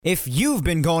If you've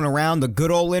been going around the good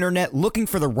old internet looking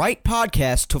for the right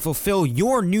podcast to fulfill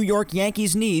your New York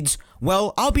Yankees needs,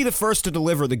 well, I'll be the first to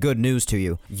deliver the good news to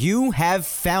you. You have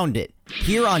found it.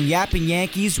 Here on Yapping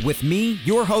Yankees with me,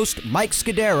 your host, Mike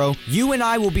Scudero, you and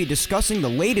I will be discussing the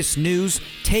latest news,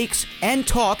 takes, and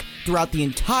talk throughout the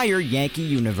entire Yankee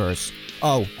universe.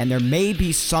 Oh, and there may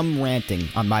be some ranting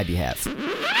on my behalf.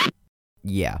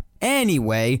 Yeah.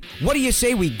 Anyway, what do you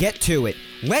say we get to it?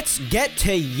 Let's get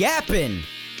to yapping!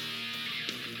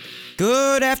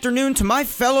 Good afternoon to my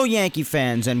fellow Yankee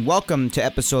fans, and welcome to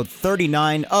episode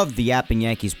 39 of the Yapping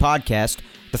Yankees podcast,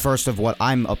 the first of what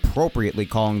I'm appropriately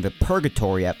calling the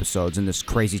purgatory episodes in this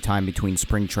crazy time between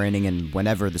spring training and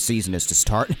whenever the season is to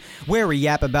start, where we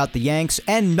yap about the Yanks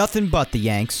and nothing but the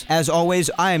Yanks. As always,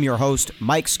 I am your host,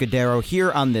 Mike Scudero,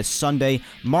 here on this Sunday,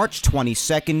 March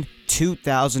 22nd,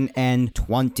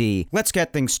 2020. Let's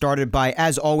get things started by,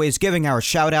 as always, giving our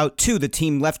shout out to the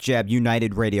Team Left Jab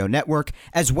United Radio Network,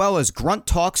 as well as Grunt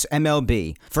Talks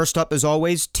MLB. First up, as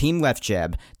always, Team Left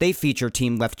Jab. They feature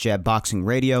Team Left Jab Boxing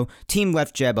Radio, Team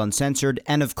Left Jab Uncensored,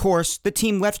 and of course, the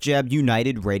Team Left Jab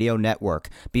United Radio Network.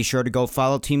 Be sure to go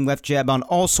follow Team Left Jab on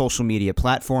all social media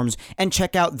platforms and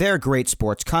check out their great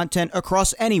sports content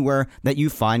across anywhere that you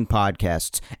find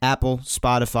podcasts. Apple,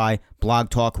 Spotify, Blog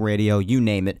Talk Radio, you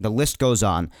name it. The list goes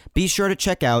on. Be sure to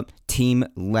check out Team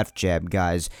Left Jab,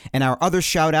 guys. And our other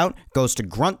shout out goes to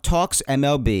Grunt Talks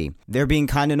MLB. They're being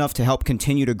kind enough to help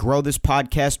continue to grow this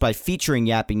podcast by featuring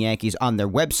Yapping Yankees on their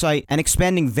website and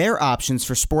expanding their options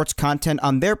for sports content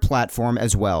on their platform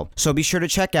as well. So be sure to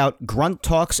check out Grunt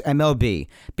Talks MLB.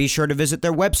 Be sure to visit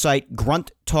their website,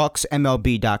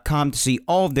 grunttalksmlb.com, to see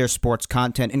all of their sports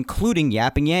content, including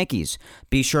Yapping Yankees.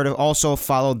 Be sure to also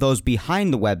follow those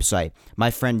behind the website.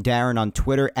 My friend Darren on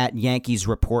Twitter at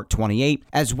YankeesReport28,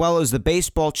 as well as the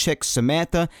baseball chick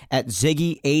Samantha at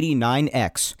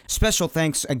Ziggy89X. Special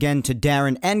thanks again to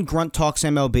Darren and Grunt Talks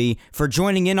MLB for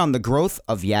joining in on the growth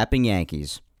of Yapping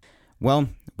Yankees. Well,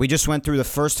 we just went through the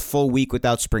first full week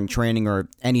without spring training or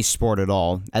any sport at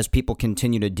all, as people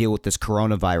continue to deal with this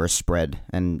coronavirus spread,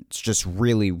 and it's just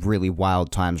really, really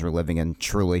wild times we're living in,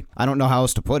 truly. I don't know how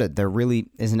else to put it. There really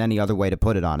isn't any other way to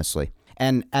put it, honestly.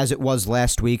 And as it was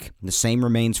last week, the same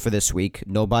remains for this week.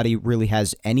 Nobody really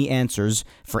has any answers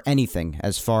for anything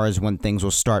as far as when things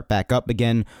will start back up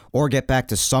again or get back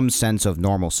to some sense of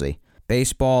normalcy.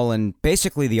 Baseball and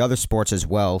basically the other sports as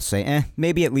well say,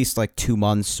 maybe at least like 2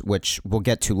 months, which we'll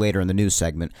get to later in the news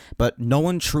segment, but no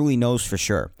one truly knows for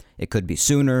sure. It could be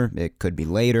sooner, it could be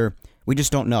later, we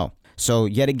just don't know. So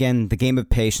yet again, the game of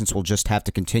patience will just have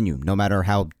to continue, no matter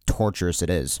how torturous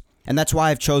it is. And that's why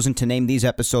I've chosen to name these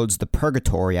episodes the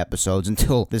purgatory episodes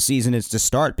until the season is to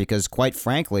start, because quite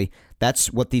frankly,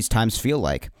 that's what these times feel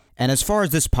like. And as far as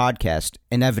this podcast,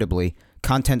 inevitably,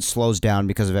 content slows down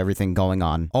because of everything going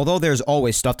on. Although there's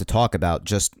always stuff to talk about,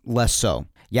 just less so.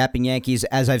 Yapping Yankees,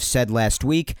 as I've said last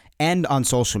week and on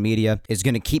social media, is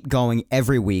going to keep going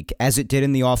every week as it did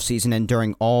in the offseason and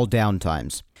during all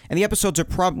downtimes. And the episodes are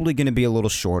probably going to be a little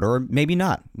shorter, or maybe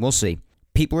not. We'll see.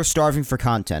 People are starving for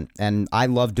content, and I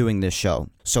love doing this show.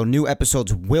 So new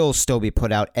episodes will still be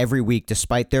put out every week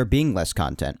despite there being less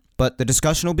content. But the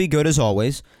discussion will be good as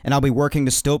always, and I'll be working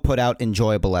to still put out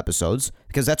enjoyable episodes,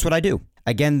 because that's what I do.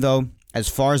 Again, though, as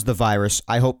far as the virus,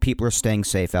 I hope people are staying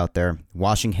safe out there,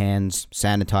 washing hands,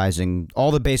 sanitizing,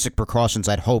 all the basic precautions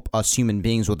I'd hope us human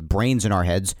beings with brains in our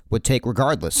heads would take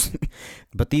regardless.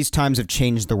 But these times have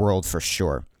changed the world for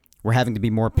sure. We're having to be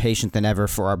more patient than ever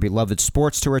for our beloved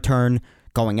sports to return,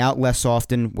 going out less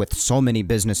often with so many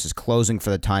businesses closing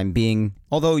for the time being.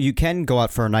 Although you can go out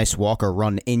for a nice walk or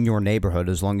run in your neighborhood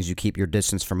as long as you keep your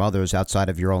distance from others outside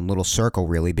of your own little circle,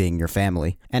 really being your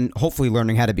family. And hopefully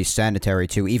learning how to be sanitary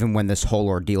too, even when this whole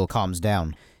ordeal calms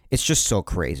down. It's just so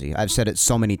crazy. I've said it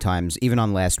so many times, even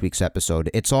on last week's episode.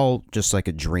 It's all just like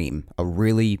a dream, a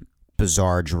really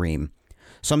bizarre dream.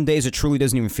 Some days it truly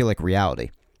doesn't even feel like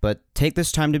reality. But take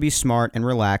this time to be smart and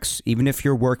relax, even if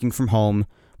you're working from home.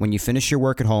 When you finish your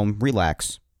work at home,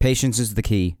 relax. Patience is the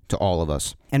key to all of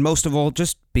us. And most of all,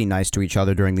 just be nice to each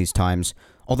other during these times.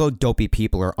 Although dopey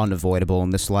people are unavoidable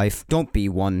in this life, don't be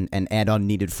one and add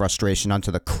unneeded frustration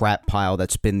onto the crap pile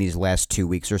that's been these last 2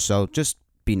 weeks or so. Just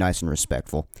be nice and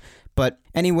respectful. But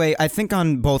anyway, I think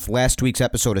on both last week's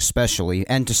episode especially,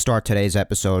 and to start today's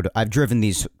episode, I've driven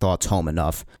these thoughts home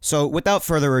enough. So without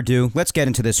further ado, let's get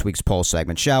into this week's poll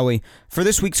segment, shall we? For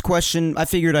this week's question, I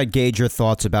figured I'd gauge your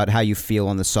thoughts about how you feel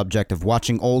on the subject of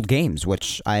watching old games,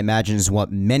 which I imagine is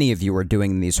what many of you are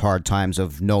doing in these hard times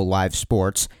of no live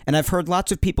sports. And I've heard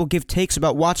lots of people give takes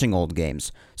about watching old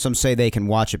games. Some say they can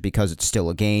watch it because it's still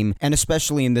a game, and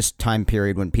especially in this time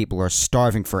period when people are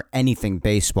starving for anything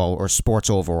baseball or sports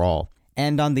overall.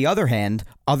 And on the other hand,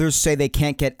 others say they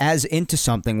can't get as into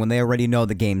something when they already know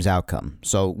the game's outcome.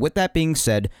 So with that being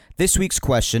said, this week's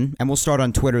question, and we'll start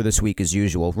on Twitter this week as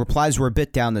usual. Replies were a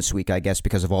bit down this week, I guess,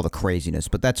 because of all the craziness,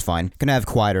 but that's fine. Gonna have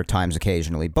quieter times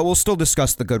occasionally, but we'll still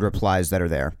discuss the good replies that are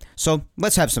there. So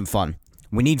let's have some fun.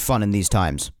 We need fun in these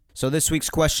times. So this week's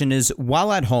question is,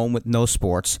 while at home with no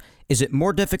sports, is it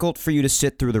more difficult for you to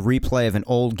sit through the replay of an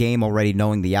old game already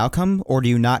knowing the outcome, or do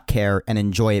you not care and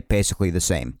enjoy it basically the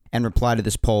same? And reply to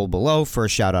this poll below for a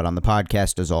shout out on the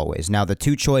podcast as always. Now the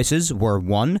two choices were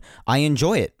 1, I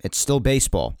enjoy it, it's still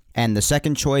baseball. And the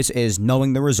second choice is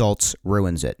knowing the results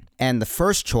ruins it. And the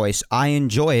first choice, I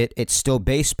enjoy it, it's still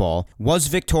baseball, was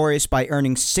victorious by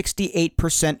earning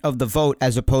 68% of the vote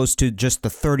as opposed to just the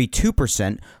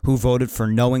 32% who voted for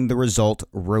knowing the result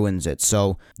ruins it.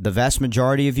 So the vast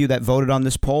majority of you that voted on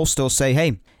this poll still say,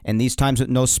 hey, in these times with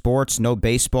no sports, no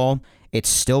baseball, it's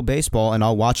still baseball, and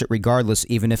I'll watch it regardless,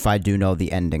 even if I do know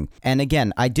the ending. And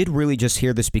again, I did really just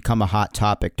hear this become a hot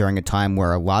topic during a time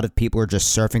where a lot of people are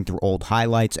just surfing through old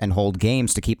highlights and old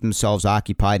games to keep themselves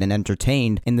occupied and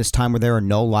entertained in this time where there are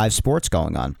no live sports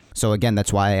going on. So again,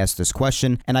 that's why I asked this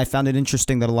question, and I found it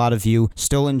interesting that a lot of you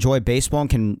still enjoy baseball and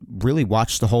can really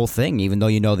watch the whole thing, even though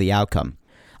you know the outcome.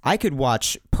 I could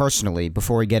watch, personally,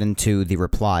 before we get into the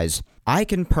replies, I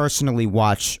can personally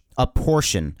watch a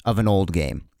portion of an old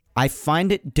game. I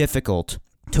find it difficult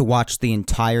to watch the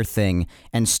entire thing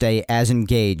and stay as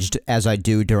engaged as I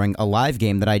do during a live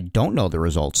game that I don't know the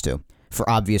results to, for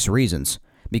obvious reasons.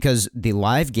 Because the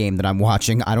live game that I'm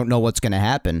watching, I don't know what's going to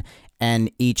happen,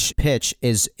 and each pitch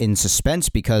is in suspense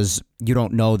because you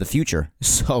don't know the future.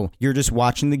 So you're just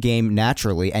watching the game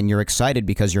naturally, and you're excited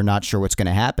because you're not sure what's going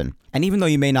to happen. And even though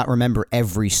you may not remember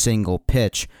every single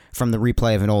pitch from the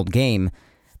replay of an old game,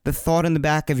 the thought in the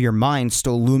back of your mind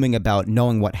still looming about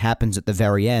knowing what happens at the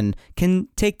very end can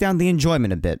take down the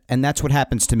enjoyment a bit, and that's what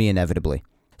happens to me inevitably.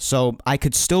 So I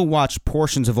could still watch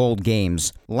portions of old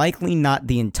games, likely not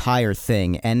the entire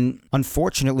thing, and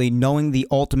unfortunately, knowing the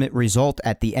ultimate result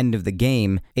at the end of the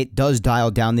game, it does dial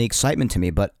down the excitement to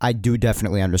me, but I do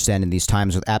definitely understand in these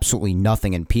times with absolutely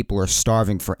nothing and people are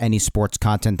starving for any sports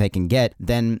content they can get,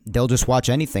 then they'll just watch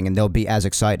anything and they'll be as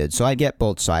excited. So I get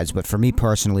both sides, but for me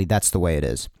personally, that's the way it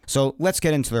is. So let's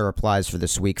get into the replies for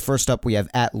this week. First up, we have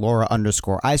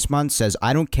 @Laura_Iceman says,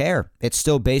 I don't care. It's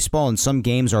still baseball and some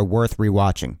games are worth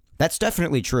rewatching. That's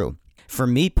definitely true. For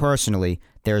me personally,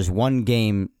 there's one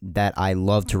game that I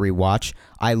love to rewatch.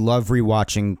 I love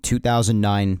rewatching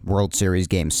 2009 World Series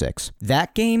Game 6.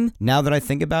 That game, now that I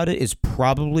think about it, is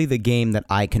probably the game that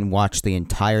I can watch the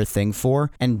entire thing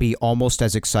for and be almost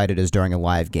as excited as during a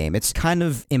live game. It's kind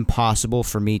of impossible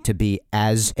for me to be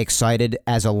as excited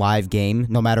as a live game,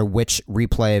 no matter which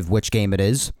replay of which game it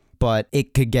is. But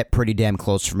it could get pretty damn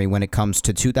close for me when it comes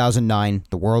to 2009,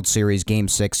 the World Series Game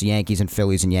 6, Yankees and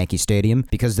Phillies in Yankee Stadium,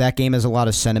 because that game has a lot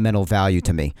of sentimental value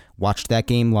to me. Watched that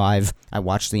game live. I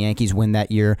watched the Yankees win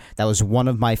that year. That was one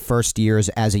of my first years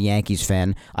as a Yankees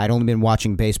fan. I'd only been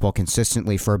watching baseball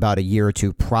consistently for about a year or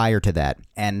two prior to that.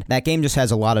 And that game just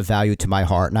has a lot of value to my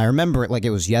heart. And I remember it like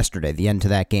it was yesterday, the end to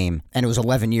that game. And it was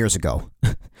 11 years ago.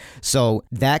 So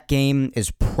that game is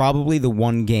probably the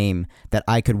one game that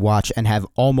I could watch and have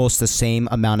almost the same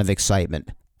amount of excitement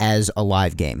as a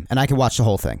live game. And I could watch the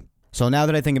whole thing. So now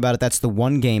that I think about it, that's the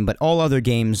one game, but all other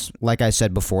games, like I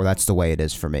said before, that's the way it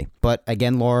is for me. But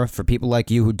again, Laura, for people like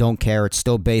you who don't care, it's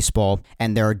still baseball,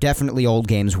 and there are definitely old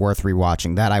games worth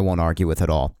rewatching. That I won't argue with at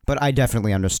all. But I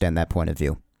definitely understand that point of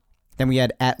view. Then we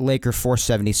had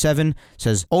 @Laker477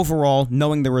 says, overall,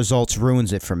 knowing the results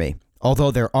ruins it for me.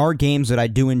 Although there are games that I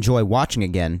do enjoy watching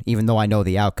again, even though I know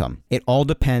the outcome. It all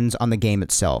depends on the game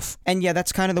itself. And yeah,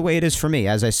 that's kind of the way it is for me.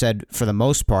 As I said, for the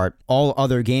most part, all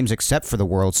other games except for the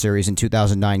World Series in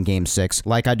 2009 Game 6,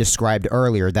 like I described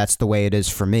earlier, that's the way it is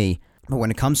for me. But when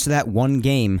it comes to that one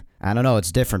game, I don't know,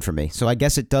 it's different for me. So I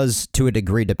guess it does, to a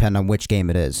degree, depend on which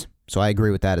game it is. So I agree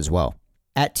with that as well.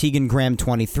 At Tegan Graham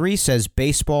 23 says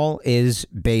baseball is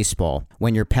baseball.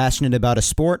 When you're passionate about a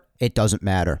sport, it doesn't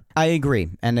matter. I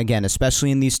agree. And again,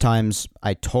 especially in these times,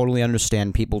 I totally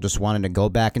understand people just wanting to go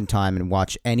back in time and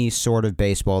watch any sort of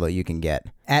baseball that you can get.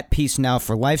 At Peace Now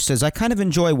for Life says, I kind of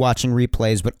enjoy watching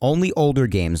replays, but only older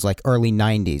games like early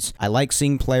 90s. I like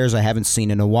seeing players I haven't seen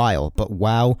in a while, but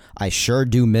wow, I sure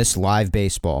do miss live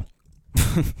baseball.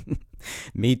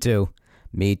 Me too.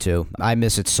 I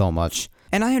miss it so much.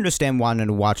 And I understand wanting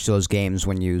to watch those games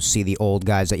when you see the old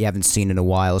guys that you haven't seen in a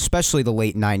while, especially the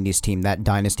late 90s team. That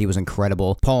dynasty was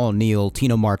incredible. Paul O'Neill,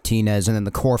 Tino Martinez, and then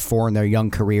the core four in their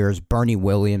young careers, Bernie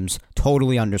Williams.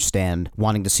 Totally understand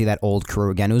wanting to see that old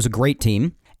crew again. It was a great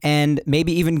team. And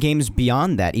maybe even games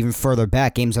beyond that, even further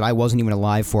back, games that I wasn't even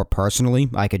alive for personally.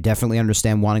 I could definitely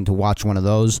understand wanting to watch one of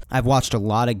those. I've watched a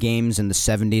lot of games in the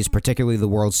 70s, particularly the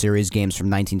World Series games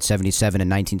from 1977 and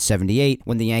 1978,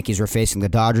 when the Yankees were facing the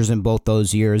Dodgers in both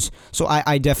those years. So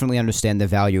I definitely understand the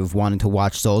value of wanting to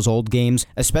watch those old games,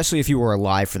 especially if you were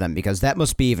alive for them, because that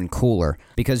must be even cooler.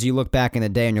 Because you look back in the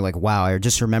day and you're like, wow, I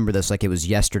just remember this like it was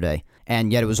yesterday.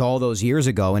 And yet it was all those years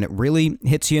ago, and it really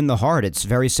hits you in the heart. It's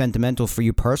very sentimental for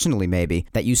you personally, maybe,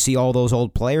 that you see all those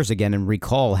old players again and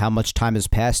recall how much time has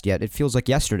passed, yet it feels like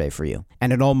yesterday for you.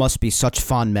 And it all must be such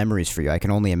fond memories for you, I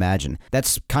can only imagine.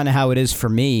 That's kind of how it is for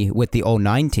me with the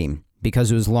 '09 team, because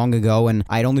it was long ago, and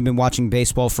I'd only been watching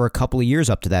baseball for a couple of years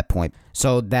up to that point.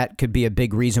 So that could be a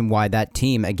big reason why that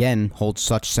team, again, holds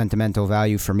such sentimental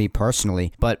value for me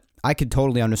personally. But I could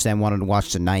totally understand wanting to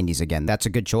watch the 90s again. That's a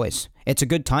good choice. It's a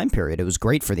good time period. It was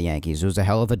great for the Yankees. It was a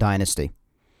hell of a dynasty.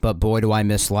 But boy, do I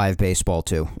miss live baseball,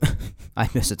 too. I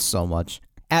miss it so much.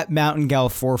 At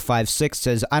MountainGal456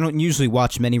 says, I don't usually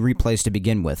watch many replays to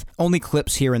begin with, only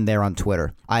clips here and there on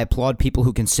Twitter. I applaud people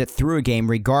who can sit through a game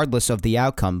regardless of the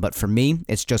outcome, but for me,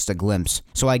 it's just a glimpse.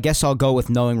 So I guess I'll go with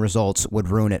knowing results would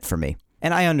ruin it for me.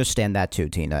 And I understand that too,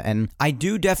 Tina. And I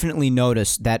do definitely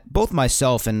notice that both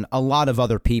myself and a lot of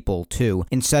other people too,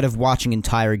 instead of watching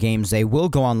entire games, they will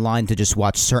go online to just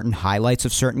watch certain highlights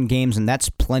of certain games, and that's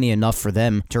plenty enough for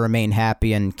them to remain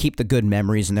happy and keep the good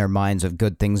memories in their minds of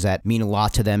good things that mean a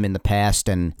lot to them in the past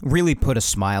and really put a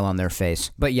smile on their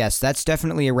face. But yes, that's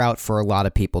definitely a route for a lot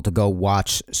of people to go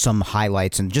watch some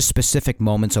highlights and just specific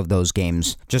moments of those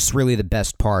games. Just really the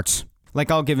best parts. Like,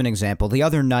 I'll give an example. The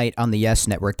other night on the Yes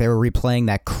Network, they were replaying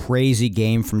that crazy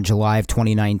game from July of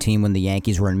 2019 when the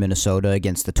Yankees were in Minnesota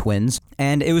against the Twins.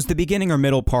 And it was the beginning or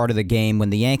middle part of the game when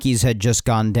the Yankees had just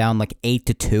gone down like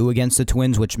 8-2 against the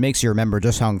Twins, which makes you remember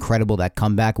just how incredible that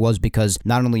comeback was, because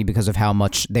not only because of how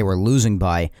much they were losing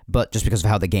by, but just because of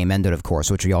how the game ended, of course,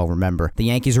 which we all remember. The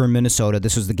Yankees were in Minnesota.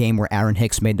 This was the game where Aaron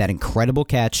Hicks made that incredible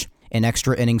catch in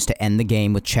extra innings to end the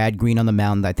game with Chad Green on the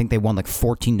mound. I think they won like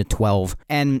 14-12.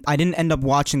 And I didn't end up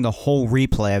watching the whole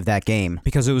replay of that game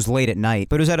because it was late at night,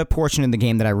 but it was at a portion in the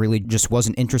game that I really just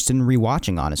wasn't interested in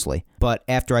rewatching, honestly. But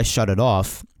after I shut it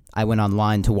off, I went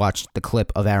online to watch the clip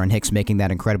of Aaron Hicks making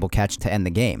that incredible catch to end the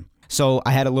game. So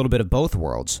I had a little bit of both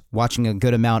worlds, watching a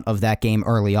good amount of that game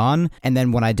early on, and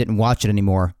then when I didn't watch it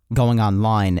anymore, going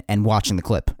online and watching the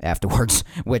clip afterwards,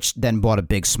 which then brought a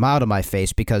big smile to my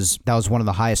face because that was one of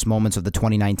the highest moments of the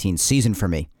 2019 season for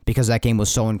me, because that game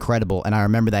was so incredible, and I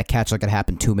remember that catch like it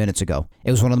happened 2 minutes ago.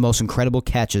 It was one of the most incredible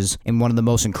catches and one of the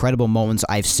most incredible moments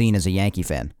I've seen as a Yankee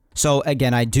fan. So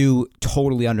again, I do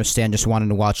totally understand just wanting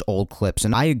to watch old clips,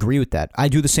 and I agree with that. I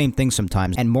do the same thing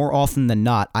sometimes, and more often than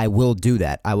not, I will do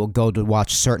that. I will go to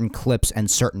watch certain clips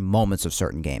and certain moments of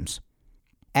certain games.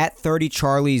 At 30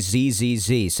 Charlie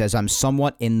ZZZ says, I'm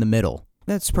somewhat in the middle.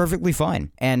 That's perfectly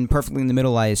fine. And perfectly in the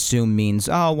middle, I assume, means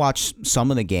I'll watch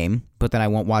some of the game, but then I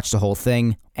won't watch the whole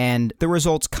thing. And the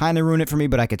results kind of ruin it for me,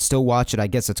 but I could still watch it. I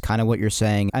guess that's kind of what you're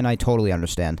saying, and I totally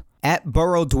understand. At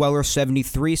Burrow Dweller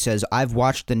 73 says, I've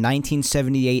watched the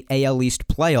 1978 AL East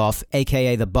playoff,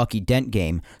 aka the Bucky Dent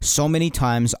game, so many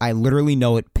times I literally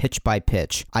know it pitch by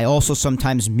pitch. I also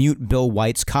sometimes mute Bill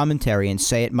White's commentary and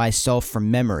say it myself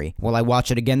from memory. Will I watch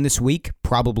it again this week?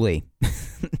 Probably.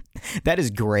 That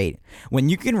is great. When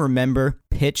you can remember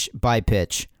pitch by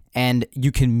pitch and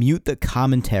you can mute the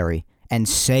commentary and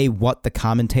say what the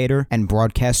commentator and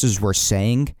broadcasters were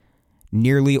saying,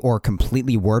 nearly or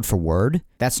completely word for word,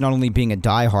 that's not only being a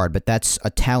diehard, but that's a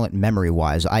talent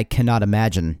memory-wise. I cannot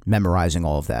imagine memorizing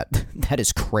all of that. That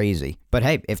is crazy. But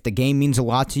hey, if the game means a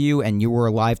lot to you and you were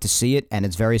alive to see it and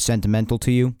it's very sentimental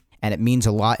to you, and it means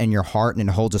a lot in your heart and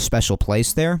it holds a special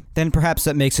place there, then perhaps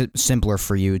that makes it simpler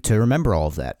for you to remember all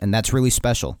of that, and that's really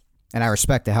special. And I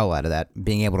respect the hell out of that,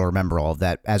 being able to remember all of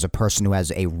that as a person who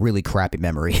has a really crappy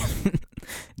memory.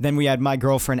 Then we had my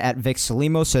girlfriend at Vic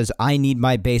Salimo says, I need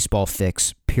my baseball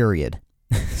fix, period.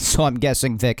 So I'm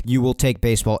guessing, Vic, you will take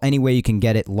baseball any way you can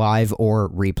get it, live or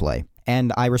replay.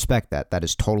 And I respect that. That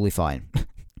is totally fine.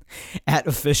 At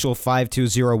official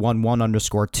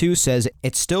 52011_2 says,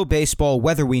 it's still baseball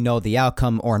whether we know the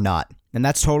outcome or not. And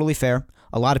that's totally fair.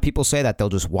 A lot of people say that. They'll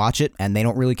just watch it and they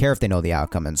don't really care if they know the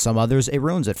outcome. And some others, it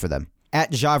ruins it for them.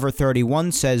 At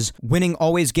Javer31 says, winning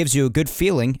always gives you a good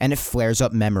feeling and it flares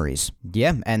up memories.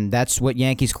 Yeah, and that's what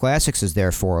Yankees Classics is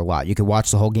there for a lot. You could watch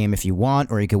the whole game if you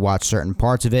want, or you could watch certain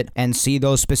parts of it and see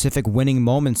those specific winning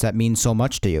moments that mean so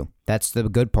much to you. That's the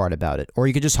good part about it. Or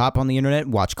you could just hop on the internet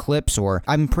and watch clips, or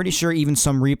I'm pretty sure even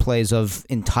some replays of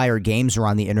entire games are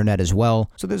on the internet as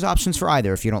well. So there's options for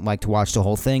either if you don't like to watch the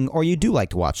whole thing, or you do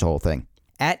like to watch the whole thing.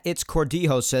 At It's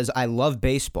Cordijo says, I love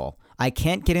baseball. I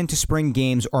can't get into spring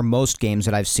games or most games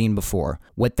that I've seen before.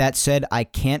 With that said, I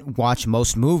can't watch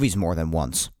most movies more than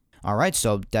once. All right,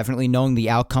 so definitely knowing the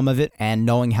outcome of it and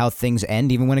knowing how things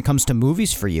end, even when it comes to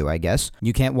movies for you, I guess.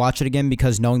 You can't watch it again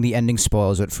because knowing the ending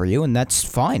spoils it for you, and that's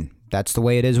fine. That's the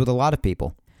way it is with a lot of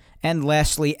people. And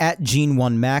lastly, at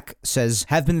Gene1Mac says,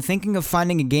 have been thinking of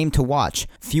finding a game to watch.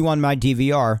 Few on my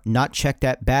DVR, not checked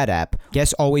that bad app.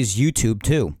 Guess always YouTube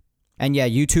too. And yeah,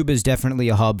 YouTube is definitely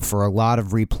a hub for a lot of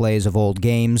replays of old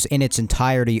games in its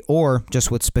entirety or just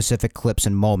with specific clips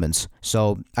and moments.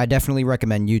 So I definitely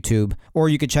recommend YouTube. Or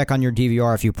you could check on your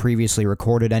DVR if you previously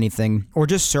recorded anything, or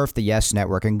just surf the Yes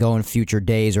Network and go in future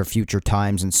days or future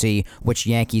times and see which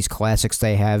Yankees classics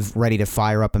they have ready to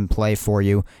fire up and play for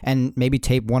you, and maybe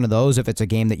tape one of those if it's a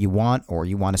game that you want or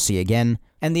you want to see again.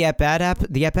 And the At-Bat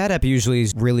app usually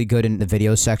is really good in the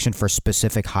video section for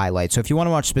specific highlights. So if you want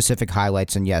to watch specific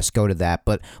highlights, then yes, go to that.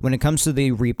 But when it comes to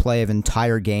the replay of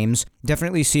entire games,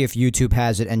 definitely see if YouTube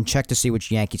has it and check to see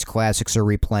which Yankees classics are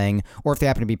replaying, or if they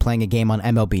happen to be playing a game on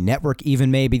MLB Network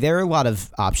even maybe. There are a lot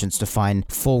of options to find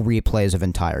full replays of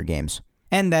entire games.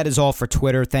 And that is all for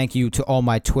Twitter. Thank you to all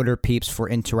my Twitter peeps for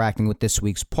interacting with this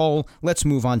week's poll. Let's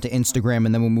move on to Instagram,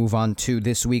 and then we'll move on to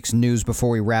this week's news before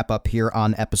we wrap up here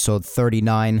on episode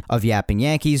 39 of Yapping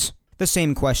Yankees. The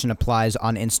same question applies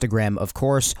on Instagram, of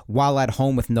course. While at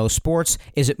home with no sports,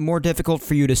 is it more difficult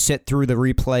for you to sit through the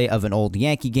replay of an old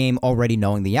Yankee game already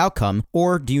knowing the outcome,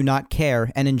 or do you not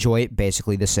care and enjoy it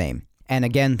basically the same? And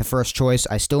again, the first choice,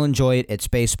 I still enjoy it, it's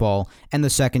baseball. And the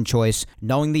second choice,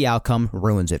 knowing the outcome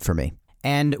ruins it for me.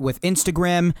 And with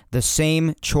Instagram, the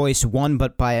same choice won,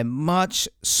 but by a much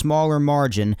smaller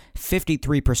margin.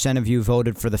 53% of you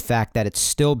voted for the fact that it's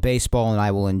still baseball and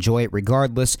I will enjoy it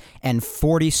regardless, and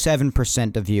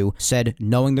 47% of you said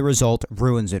knowing the result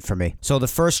ruins it for me. So the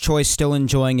first choice, still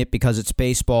enjoying it because it's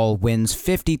baseball, wins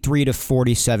 53 to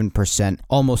 47%,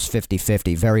 almost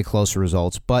 50-50, very close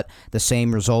results, but the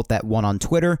same result that won on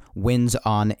Twitter wins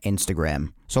on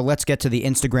Instagram. So let's get to the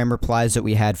Instagram replies that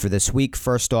we had for this week.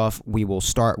 First off, we will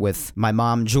start with my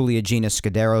mom, Julia Gina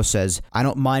Scudero, says, I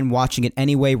don't mind watching it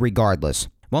anyway regardless.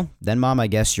 Well, then, Mom, I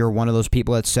guess you're one of those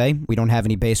people that say we don't have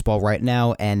any baseball right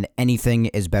now and anything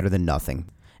is better than nothing.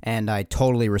 And I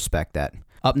totally respect that.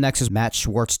 Up next is Matt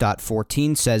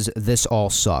Schwartz.14 says, this all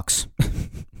sucks.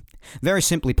 Very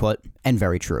simply put, and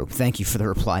very true. Thank you for the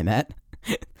reply, Matt.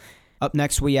 Up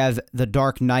next, we have The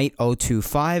Dark Knight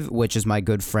 025, which is my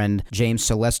good friend James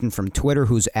Celestin from Twitter,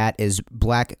 whose @ is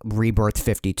Black Rebirth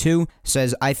 52,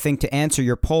 says, I think to answer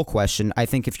your poll question, I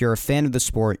think if you're a fan of the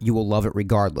sport, you will love it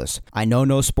regardless. I know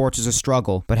no sports is a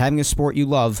struggle, but having a sport you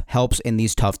love helps in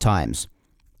these tough times.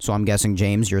 So I'm guessing,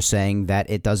 James, you're saying that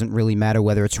it doesn't really matter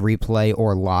whether it's replay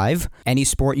or live. Any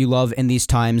sport you love in these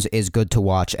times is good to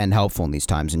watch and helpful in these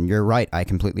times, and you're right, I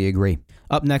completely agree.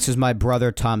 Up next is my brother,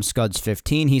 Tom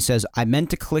Scuds15. He says, I meant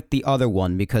to click the other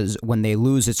one because when they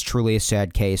lose, it's truly a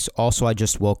sad case. Also, I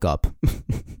just woke up.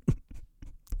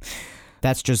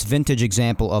 That's just vintage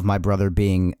example of my brother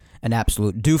being an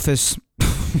absolute doofus.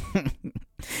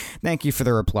 Thank you for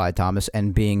the reply, Thomas,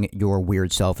 and being your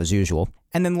weird self as usual.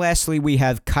 And then lastly, we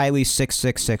have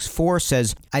Kylie6664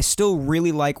 says, I still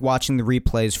really like watching the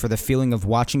replays for the feeling of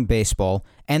watching baseball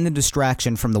and the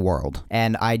distraction from the world.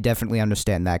 And I definitely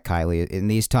understand that, Kylie. In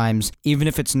these times, even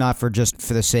if it's not for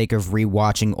the sake of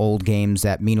rewatching old games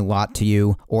that mean a lot to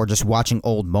you, or just watching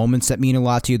old moments that mean a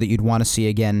lot to you that you'd want to see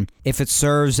again, if it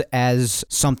serves as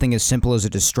something as simple as a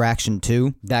distraction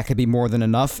too, that could be more than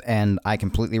enough, and I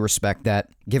completely respect that,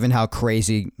 given how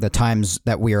crazy the times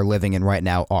that we are living in right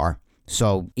now are.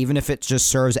 So even if it just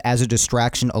serves as a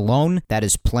distraction alone, that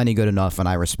is plenty good enough, and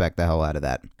I respect the hell out of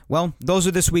that. Well, those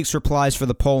are this week's replies for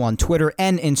the poll on Twitter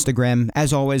and Instagram.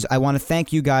 As always, I want to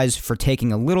thank you guys for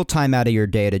taking a little time out of your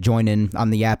day to join in on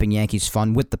the Yapping Yankees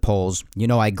fun with the polls. You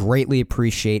know, I greatly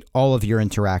appreciate all of your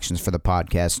interactions for the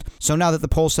podcast. So now that the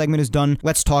poll segment is done,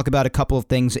 let's talk about a couple of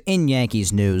things in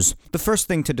Yankees news. The first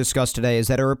thing to discuss today is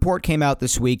that a report came out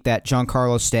this week that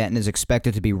Giancarlo Stanton is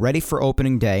expected to be ready for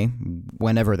opening day,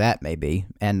 whenever that may be,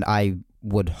 and I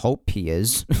would hope he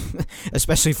is,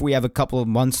 especially if we have a couple of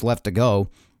months left to go.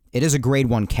 It is a grade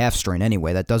 1 calf strain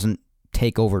anyway. That doesn't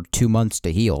take over 2 months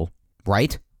to heal,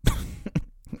 right?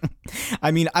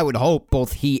 I mean, I would hope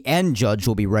both he and Judge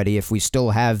will be ready if we still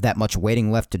have that much waiting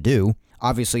left to do.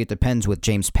 Obviously, it depends with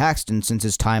James Paxton since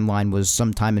his timeline was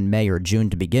sometime in May or June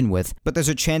to begin with, but there's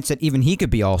a chance that even he could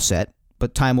be all set,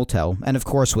 but time will tell. And of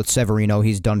course, with Severino,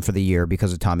 he's done for the year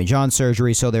because of Tommy John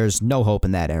surgery, so there's no hope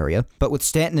in that area. But with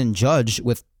Stanton and Judge,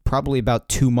 with probably about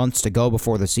 2 months to go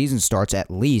before the season starts at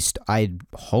least, I'd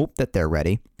hope that they're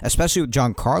ready. Especially with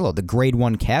Giancarlo, the grade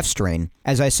 1 calf strain.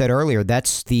 As I said earlier,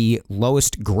 that's the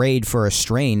lowest grade for a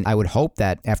strain. I would hope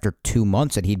that after 2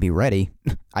 months that he'd be ready.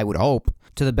 I would hope.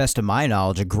 To the best of my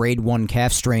knowledge, a grade 1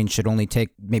 calf strain should only take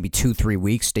maybe 2-3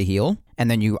 weeks to heal. And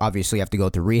then you obviously have to go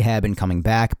through rehab and coming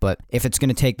back. But if it's going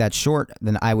to take that short,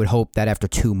 then I would hope that after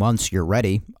 2 months you're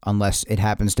ready, unless it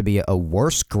happens to be a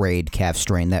worse grade calf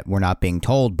strain that we're not being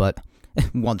told. But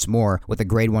once more, with a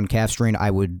grade 1 calf strain,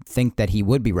 I would think that he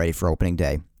would be ready for opening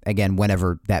day. Again,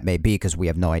 whenever that may be, because we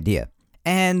have no idea.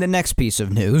 And the next piece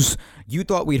of news, you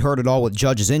thought we'd heard it all with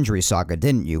Judge's injury saga,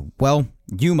 didn't you? Well,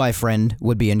 you, my friend,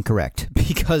 would be incorrect,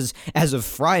 because as of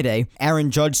Friday,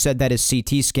 Aaron Judge said that his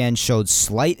CT scan showed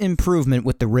slight improvement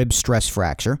with the rib stress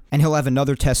fracture, and he'll have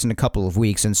another test in a couple of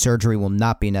weeks, and surgery will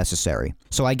not be necessary.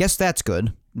 So I guess that's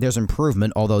good. There's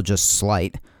improvement, although just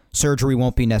slight. Surgery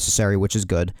won't be necessary, which is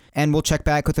good, and we'll check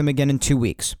back with him again in 2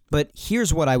 weeks. But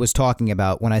here's what I was talking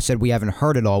about when I said we haven't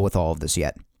heard it all with all of this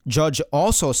yet. Judge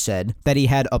also said that he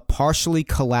had a partially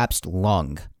collapsed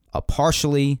lung. A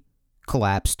partially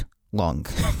collapsed lung.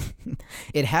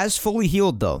 It has fully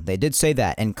healed, though. They did say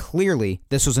that, and clearly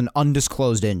this was an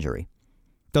undisclosed injury.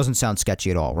 Doesn't sound sketchy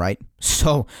at all, right?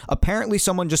 So apparently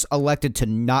someone just elected to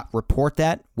not report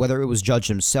that, whether it was Judge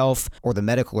himself or the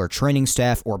medical or training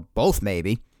staff or both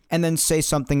maybe, and then say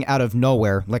something out of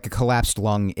nowhere like a collapsed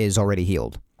lung is already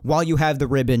healed, while you have the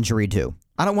rib injury too.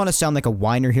 I don't want to sound like a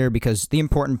whiner here because the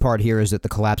important part here is that the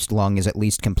collapsed lung is at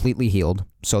least completely healed,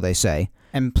 so they say.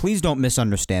 And please don't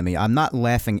misunderstand me. I'm not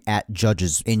laughing at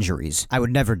Judge's injuries. I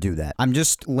would never do that. I'm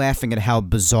just laughing at how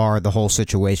bizarre the whole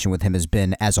situation with him has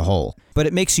been as a whole. But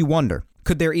it makes you wonder,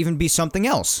 could there even be something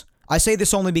else? I say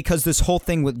this only because this whole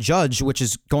thing with Judge, which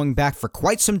is going back for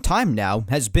quite some time now,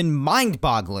 has been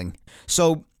mind-boggling.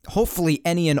 So hopefully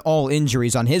any and all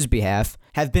injuries on his behalf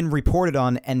have been reported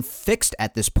on and fixed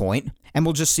at this point. And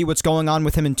we'll just see what's going on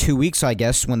with him in 2 weeks, I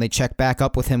guess, when they check back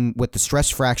up with him with the stress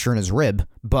fracture in his rib.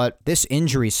 But this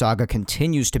injury saga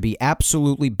continues to be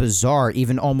absolutely bizarre,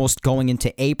 even almost going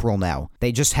into April now.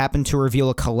 They just happened to reveal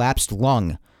a collapsed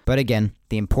lung. But again,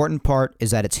 the important part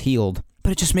is that it's healed.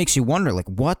 But it just makes you wonder, like,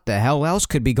 what the hell else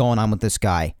could be going on with this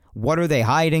guy? What are they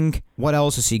hiding? What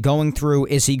else is he going through?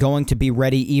 Is he going to be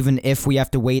ready even if we have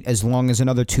to wait as long as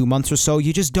another 2 months or so?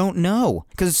 You just don't know.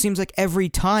 Because it seems like every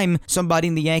time somebody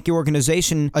in the Yankee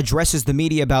organization addresses the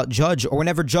media about Judge, or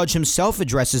whenever Judge himself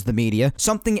addresses the media,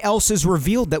 something else is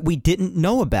revealed that we didn't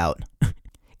know about.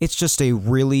 It's just a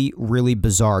really, really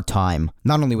bizarre time.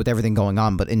 Not only with everything going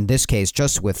on, but in this case,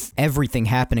 just with everything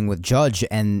happening with Judge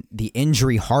and the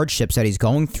injury hardships that he's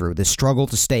going through, the struggle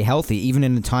to stay healthy, even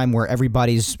in a time where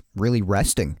everybody's really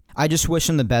resting. I just wish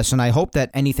him the best, and I hope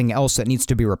that anything else that needs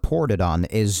to be reported on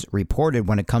is reported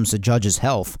when it comes to Judge's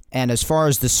health. And as far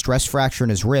as the stress fracture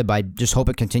in his rib, I just hope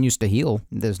it continues to heal.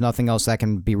 There's nothing else that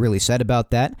can be really said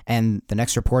about that. And the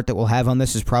next report that we'll have on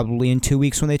this is probably in 2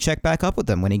 weeks when they check back up with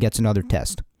him when he gets another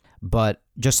test. But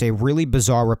just a really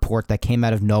bizarre report that came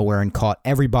out of nowhere and caught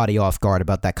everybody off guard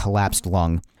about that collapsed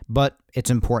lung. But it's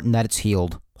important that it's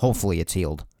healed. Hopefully it's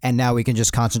healed. And now we can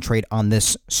just concentrate on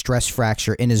this stress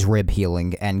fracture in his rib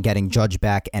healing and getting Judge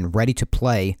back and ready to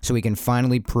play so he can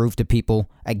finally prove to people,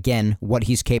 again, what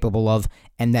he's capable of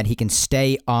and that he can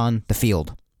stay on the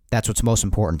field. That's what's most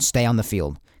important. Stay on the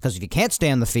field. Because if you can't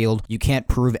stay on the field, you can't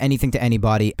prove anything to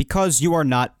anybody because you are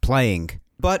not playing.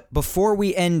 But before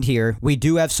we end here, we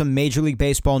do have some Major League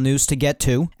Baseball news to get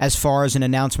to, as far as an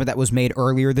announcement that was made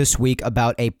earlier this week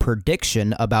about a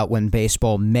prediction about when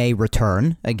baseball may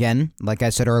return. Again, like I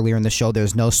said earlier in the show,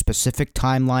 there's no specific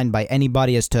timeline by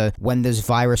anybody as to when this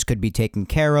virus could be taken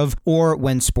care of or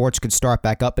when sports could start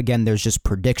back up again. There's just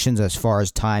predictions as far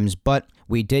as times, but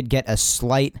we did get a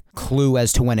slight clue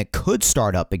as to when it could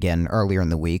start up again earlier in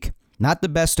the week. Not the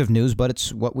best of news, but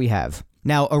it's what we have.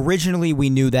 Now, originally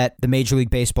we knew that the Major League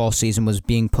Baseball season was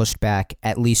being pushed back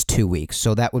at least 2 weeks,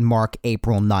 so that would mark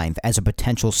April 9th as a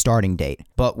potential starting date.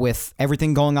 But with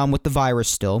everything going on with the virus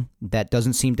still, that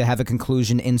doesn't seem to have a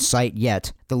conclusion in sight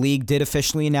yet. The league did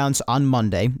officially announce on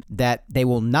Monday that they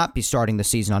will not be starting the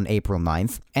season on April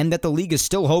 9th, and that the league is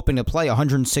still hoping to play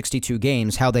 162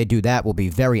 games. How they do that will be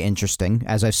very interesting.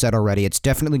 As I've said already, it's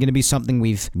definitely going to be something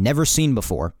we've never seen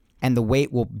before. And the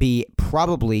wait will be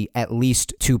probably at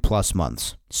least 2+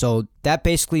 months. So that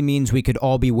basically means we could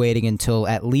all be waiting until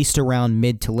at least around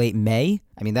mid to late May.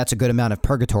 I mean, that's a good amount of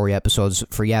purgatory episodes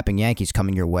for Yapping Yankees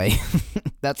coming your way.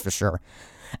 That's for sure.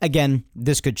 Again,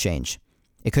 this could change.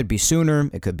 It could be sooner,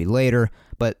 it could be later,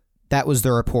 but that was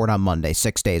the report on Monday,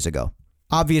 6 days ago.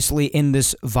 Obviously, in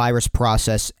this virus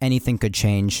process, anything could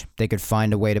change. They could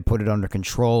find a way to put it under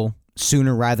control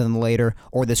sooner rather than later,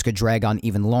 or this could drag on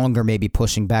even longer, maybe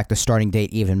pushing back the starting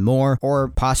date even more, or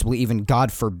possibly even,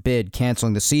 God forbid,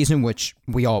 canceling the season, which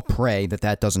we all pray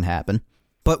that doesn't happen.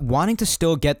 But wanting to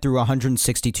still get through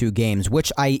 162 games,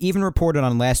 which I even reported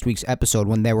on last week's episode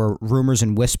when there were rumors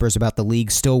and whispers about the league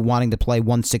still wanting to play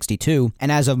 162,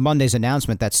 and as of Monday's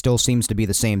announcement, that still seems to be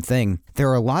the same thing. There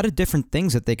are a lot of different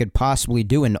things that they could possibly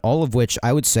do, and all of which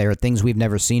I would say are things we've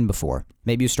never seen before.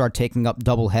 Maybe you start taking up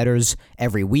double headers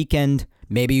every weekend.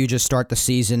 Maybe you just start the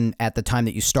season at the time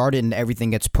that you started and everything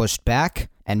gets pushed back.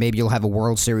 And maybe you'll have a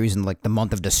World Series in like the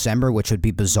month of December, which would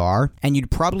be bizarre. And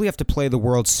you'd probably have to play the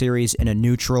World Series in a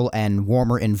neutral and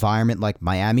warmer environment like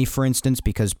Miami, for instance,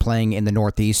 because playing in the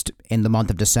Northeast in the month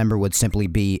of December would simply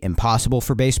be impossible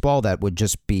for baseball. That would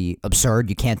just be absurd.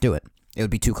 You can't do it. It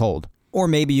would be too cold. Or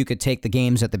maybe you could take the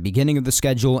games at the beginning of the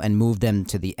schedule and move them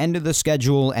to the end of the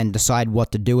schedule and decide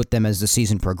what to do with them as the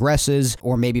season progresses,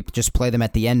 or maybe just play them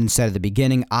at the end instead of the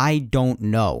beginning. I don't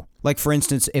know. Like, for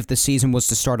instance, if the season was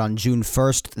to start on June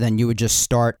 1st, then you would just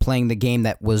start playing the game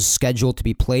that was scheduled to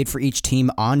be played for each team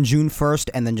on June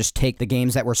 1st, and then just take the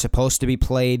games that were supposed to be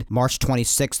played March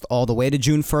 26th all the way to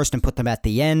June 1st and put them at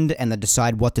the end, and then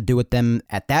decide what to do with them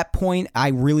at that point. I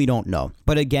really don't know.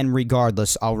 But again,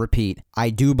 regardless, I'll repeat, I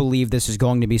do believe this is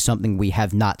going to be something we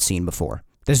have not seen before.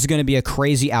 This is going to be a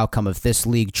crazy outcome if this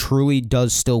league truly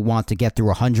does still want to get through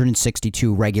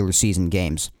 162 regular season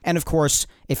games. And of course,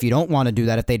 if you don't want to do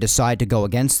that, if they decide to go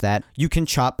against that, you can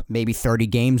chop maybe 30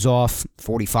 games off,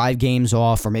 45 games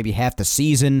off, or maybe half the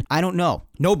season. I don't know.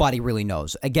 Nobody really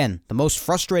knows. Again, the most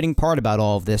frustrating part about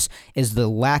all of this is the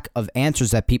lack of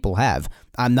answers that people have.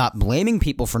 I'm not blaming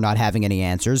people for not having any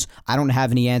answers. I don't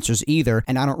have any answers either,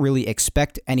 and I don't really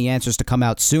expect any answers to come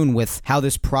out soon with how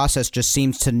this process just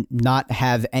seems to not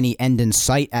have any end in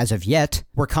sight as of yet.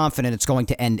 We're confident it's going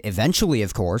to end eventually,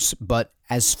 of course, but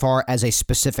as far as a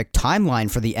specific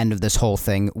timeline for the end of this whole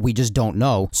thing, we just don't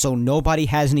know. So nobody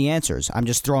has any answers. I'm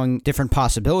just throwing different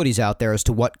possibilities out there as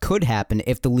to what could happen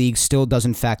if the league still does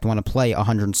in fact want to play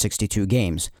 162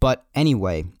 games. But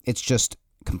anyway, it's just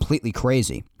completely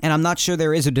crazy. And I'm not sure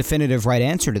there is a definitive right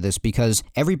answer to this because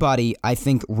everybody, I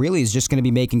think, really is just going to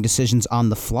be making decisions on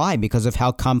the fly because of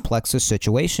how complex this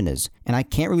situation is. And I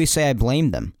can't really say I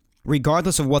blame them.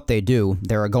 Regardless of what they do,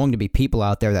 there are going to be people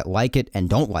out there that like it and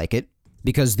don't like it,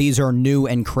 because these are new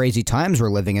and crazy times we're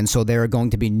living in, so there are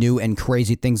going to be new and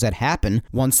crazy things that happen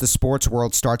once the sports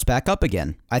world starts back up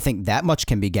again. I think that much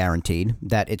can be guaranteed,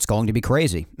 that it's going to be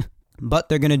crazy. But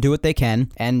they're going to do what they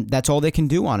can, and that's all they can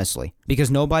do, honestly, because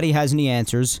nobody has any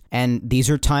answers, and these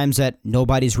are times that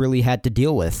nobody's really had to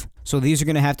deal with. So these are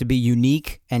going to have to be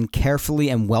unique and carefully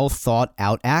and well thought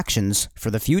out actions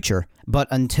for the future. But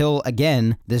until,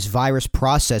 again, this virus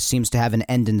process seems to have an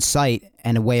end in sight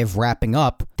and a way of wrapping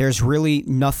up, there's really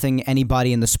nothing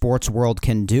anybody in the sports world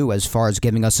can do as far as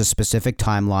giving us a specific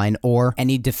timeline or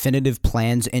any definitive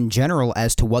plans in general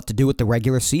as to what to do with the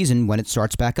regular season when it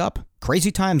starts back up.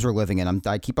 Crazy times we're living in.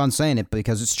 I keep on saying it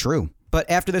because it's true. But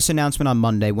after this announcement on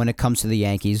Monday, when it comes to the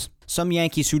Yankees, some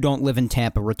Yankees who don't live in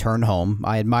Tampa return home.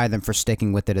 I admire them for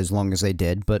sticking with it as long as they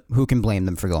did, but who can blame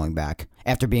them for going back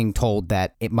after being told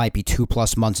that it might be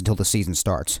 2+ months until the season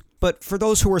starts? But for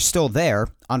those who are still there,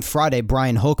 on Friday,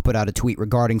 Brian Hoke put out a tweet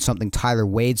regarding something Tyler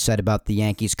Wade said about the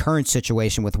Yankees' current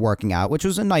situation with working out, which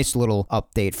was a nice little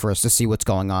update for us to see what's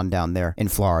going on down there in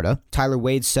Florida. Tyler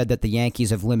Wade said that the Yankees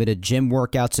have limited gym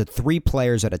workouts to 3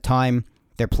 players at a time.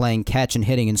 They're playing catch and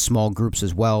hitting in small groups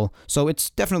as well. So it's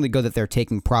definitely good that they're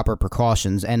taking proper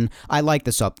precautions. And I like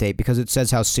this update because it says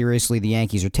how seriously the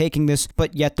Yankees are taking this,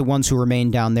 but yet the ones who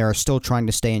remain down there are still trying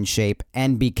to stay in shape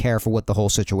and be careful with the whole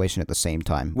situation at the same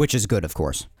time, which is good, of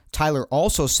course. Tyler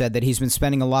also said that he's been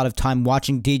spending a lot of time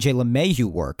watching DJ LeMahieu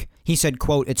work. He said,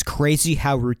 quote, "It's crazy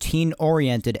how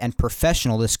routine-oriented and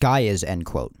professional this guy is," end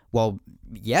quote. Well,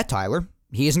 yeah, Tyler.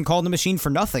 He isn't called the machine for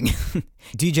nothing.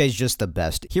 DJ's just the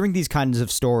best. Hearing these kinds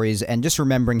of stories and just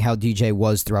remembering how DJ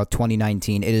was throughout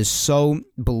 2019, it is so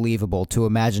believable to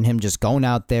imagine him just going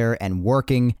out there and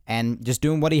working and just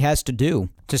doing what he has to do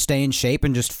to stay in shape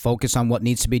and just focus on what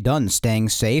needs to be done, staying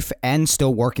safe and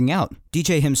still working out.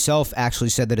 DJ himself actually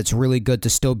said that it's really good to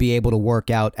still be able to work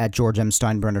out at George M.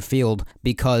 Steinbrenner Field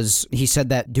because he said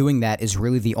that doing that is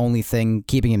really the only thing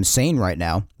keeping him sane right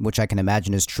now, which I can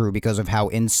imagine is true because of how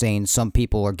insane some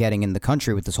people are getting in the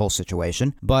country with this whole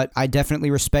situation. But I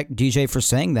definitely respect DJ for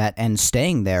saying that and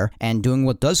staying there and doing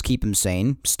what does keep him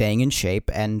sane, staying in shape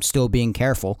and still being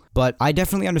careful. But I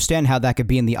definitely understand how that could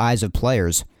be in the eyes of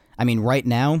players. I mean, right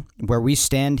now, where we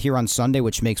stand here on Sunday,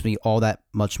 which makes me all that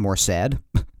much more sad,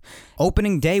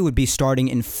 opening day would be starting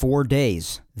in 4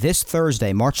 days. This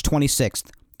Thursday, March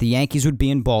 26th, the Yankees would be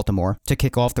in Baltimore to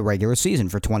kick off the regular season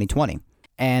for 2020.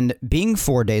 And being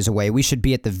 4 days away, we should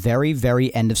be at the very,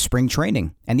 very end of spring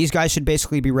training. And these guys should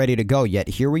basically be ready to go. Yet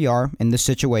here we are in this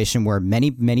situation where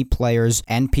many, many players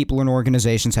and people in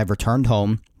organizations have returned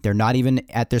home. They're not even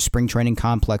at their spring training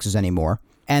complexes anymore.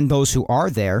 And those who are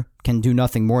there can do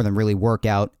nothing more than really work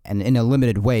out, and in a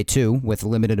limited way too, with a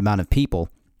limited amount of people,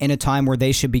 in a time where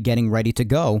they should be getting ready to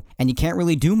go, and you can't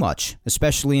really do much,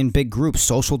 especially in big groups.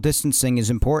 Social distancing is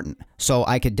important. So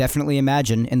I could definitely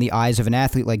imagine in the eyes of an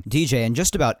athlete like DJ and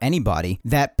just about anybody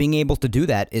that being able to do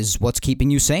that is what's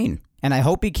keeping you sane. And I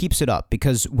hope he keeps it up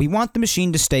because we want the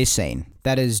machine to stay sane.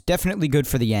 That is definitely good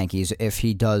for the Yankees if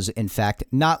he does, in fact,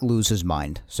 not lose his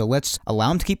mind. So let's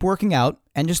allow him to keep working out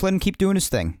and just let him keep doing his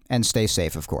thing and stay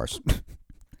safe, of course.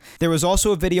 There was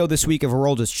also a video this week of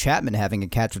Aroldis Chapman having a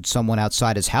catch with someone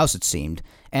outside his house, it seemed.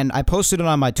 And I posted it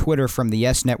on my Twitter from the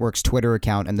Yes Network's Twitter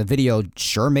account, and the video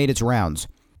sure made its rounds.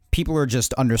 People are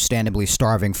just understandably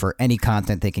starving for any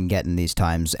content they can get in these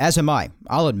times, as am I.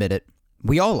 I'll admit it.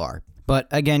 We all are. But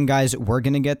again, guys, we're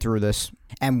going to get through this.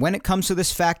 And when it comes to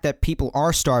this fact that people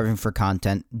are starving for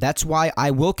content, that's why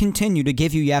I will continue to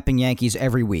give you Yapping Yankees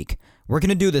every week. We're going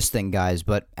to do this thing, guys,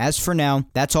 but as for now,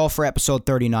 that's all for episode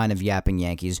 39 of Yapping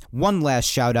Yankees. One last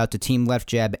shout out to Team Left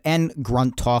Jab and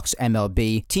Grunt Talks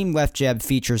MLB. Team Left Jab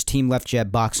features Team Left Jab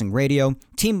Boxing Radio,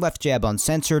 Team Left Jab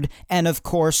Uncensored, and of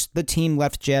course, the Team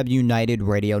Left Jab United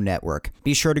Radio Network.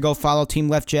 Be sure to go follow Team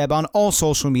Left Jab on all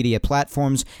social media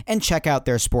platforms and check out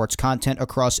their sports content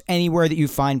across anywhere that you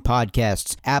find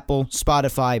podcasts. Apple,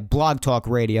 Spotify, Blog Talk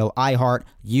Radio, iHeart,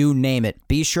 you name it.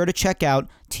 Be sure to check out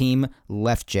Team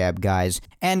Left Jab, guys.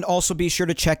 And also be sure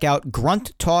to check out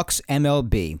Grunt Talks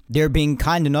MLB. They're being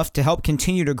kind enough to help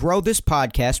continue to grow this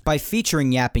podcast by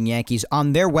featuring Yapping Yankees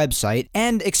on their website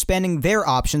and expanding their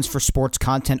options for sports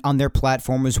content on their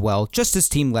platform as well, just as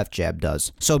Team Left Jab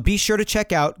does. So be sure to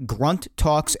check out Grunt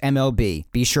Talks MLB.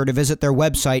 Be sure to visit their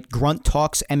website,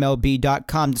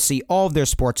 grunttalksmlb.com, to see all of their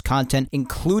sports content,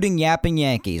 including Yapping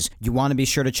Yankees. You want to be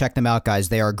sure to check them out, guys.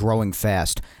 They are growing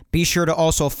fast. Be sure to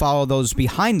also follow those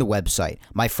behind the website.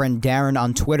 My friend Darren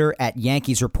on Twitter at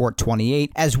Yankees Report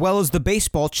 28, as well as the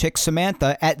baseball chick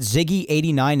Samantha at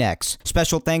Ziggy89X.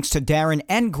 Special thanks to Darren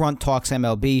and Grunt Talks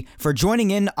MLB for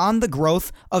joining in on the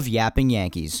growth of Yapping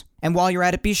Yankees. And while you're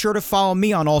at it, be sure to follow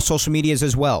me on all social medias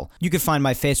as well. You can find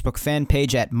my Facebook fan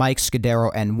page at Mike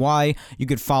Scudero NY. You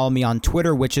could follow me on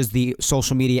Twitter, which is the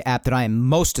social media app that I am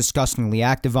most disgustingly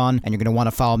active on. And you're going to want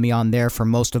to follow me on there for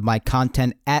most of my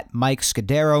content at Mike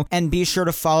Scudero. And be sure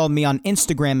to follow me on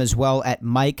Instagram as well at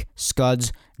Mike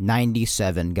Scuds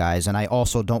 97, guys. And I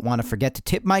also don't want to forget to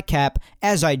tip my cap,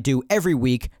 as I do every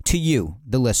week, to you,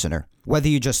 the listener. Whether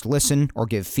you just listen or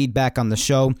give feedback on the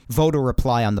show, vote or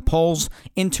reply on the polls,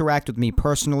 interact with me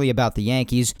personally about the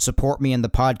Yankees, support me in the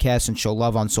podcast and show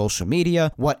love on social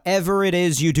media, whatever it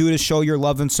is you do to show your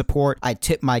love and support, I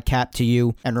tip my cap to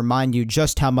you and remind you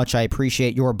just how much I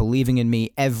appreciate your believing in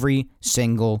me every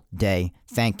single day.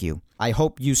 Thank you. I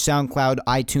hope you SoundCloud,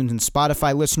 iTunes, and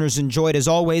Spotify listeners enjoyed as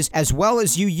always, as well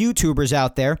as you YouTubers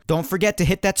out there. Don't forget to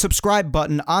hit that subscribe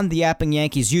button on the Yapping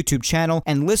Yankees YouTube channel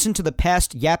and listen to the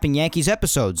past Yapping Yankees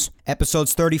episodes.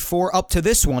 Episodes 34 up to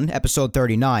this one, episode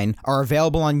 39, are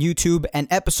available on YouTube, and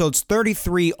episodes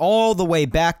 33 all the way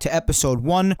back to episode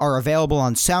 1 are available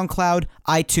on SoundCloud,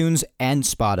 iTunes, and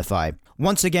Spotify.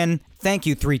 Once again, thank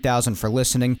you 3000 for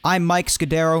listening. I'm Mike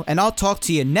Scudero, and I'll talk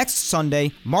to you next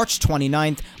Sunday, March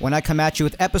 29th, when I come at you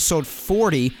with episode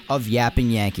 40 of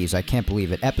Yapping Yankees. I can't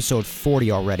believe it. Episode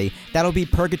 40 already. That'll be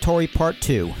Purgatory Part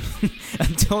 2.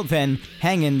 Until then,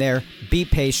 hang in there, be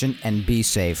patient, and be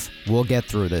safe. We'll get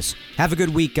through this. Have a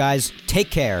good week, guys. Take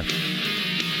care.